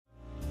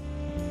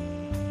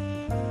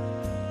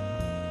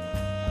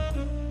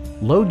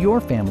Load your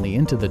family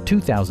into the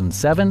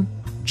 2007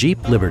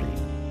 Jeep Liberty.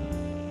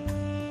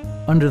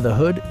 Under the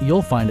hood,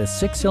 you'll find a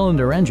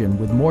 6-cylinder engine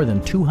with more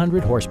than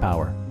 200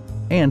 horsepower.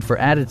 And for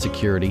added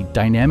security,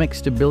 dynamic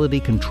stability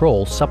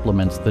control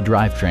supplements the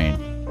drivetrain.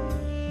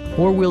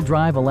 4-wheel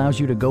drive allows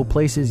you to go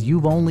places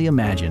you've only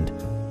imagined.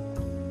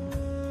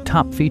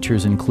 Top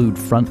features include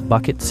front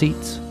bucket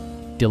seats,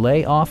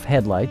 delay-off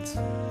headlights,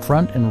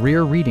 front and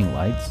rear reading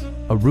lights,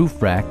 a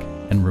roof rack,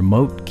 and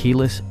remote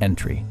keyless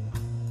entry.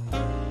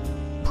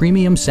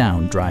 Premium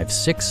sound drives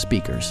 6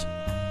 speakers,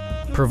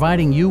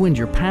 providing you and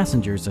your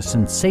passengers a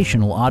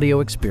sensational audio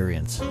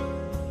experience.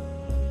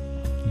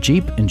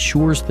 Jeep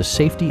ensures the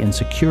safety and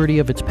security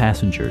of its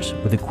passengers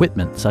with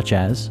equipment such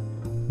as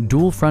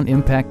dual front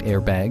impact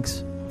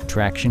airbags,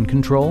 traction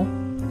control,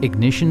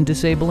 ignition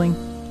disabling,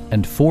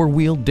 and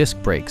 4-wheel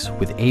disc brakes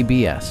with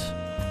ABS.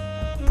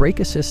 Brake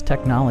assist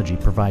technology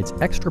provides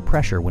extra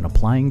pressure when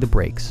applying the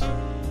brakes.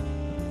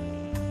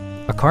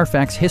 A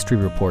Carfax history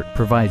report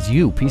provides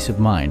you peace of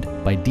mind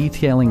by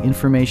detailing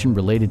information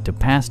related to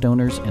past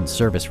owners and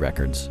service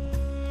records.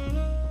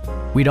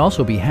 We'd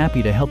also be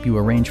happy to help you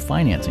arrange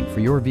financing for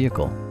your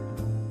vehicle.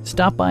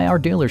 Stop by our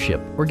dealership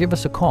or give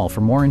us a call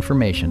for more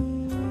information.